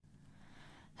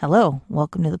Hello,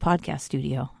 welcome to the podcast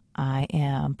studio. I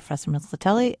am Professor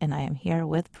Mislatelli, and I am here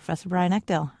with Professor Brian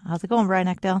Eckdale. How's it going, Brian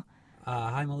Eckdale?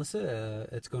 Hi, Melissa.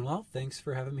 It's going well. Thanks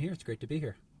for having me here. It's great to be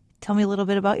here. Tell me a little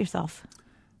bit about yourself.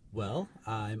 Well,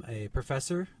 I'm a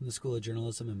professor in the School of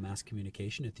Journalism and Mass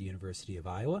Communication at the University of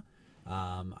Iowa.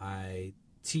 I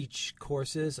teach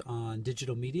courses on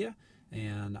digital media,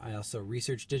 and I also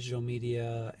research digital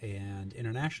media and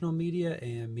international media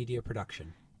and media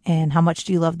production. And how much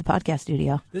do you love the podcast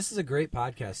studio? This is a great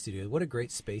podcast studio. What a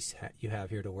great space you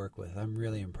have here to work with. I'm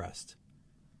really impressed.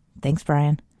 Thanks,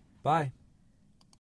 Brian. Bye.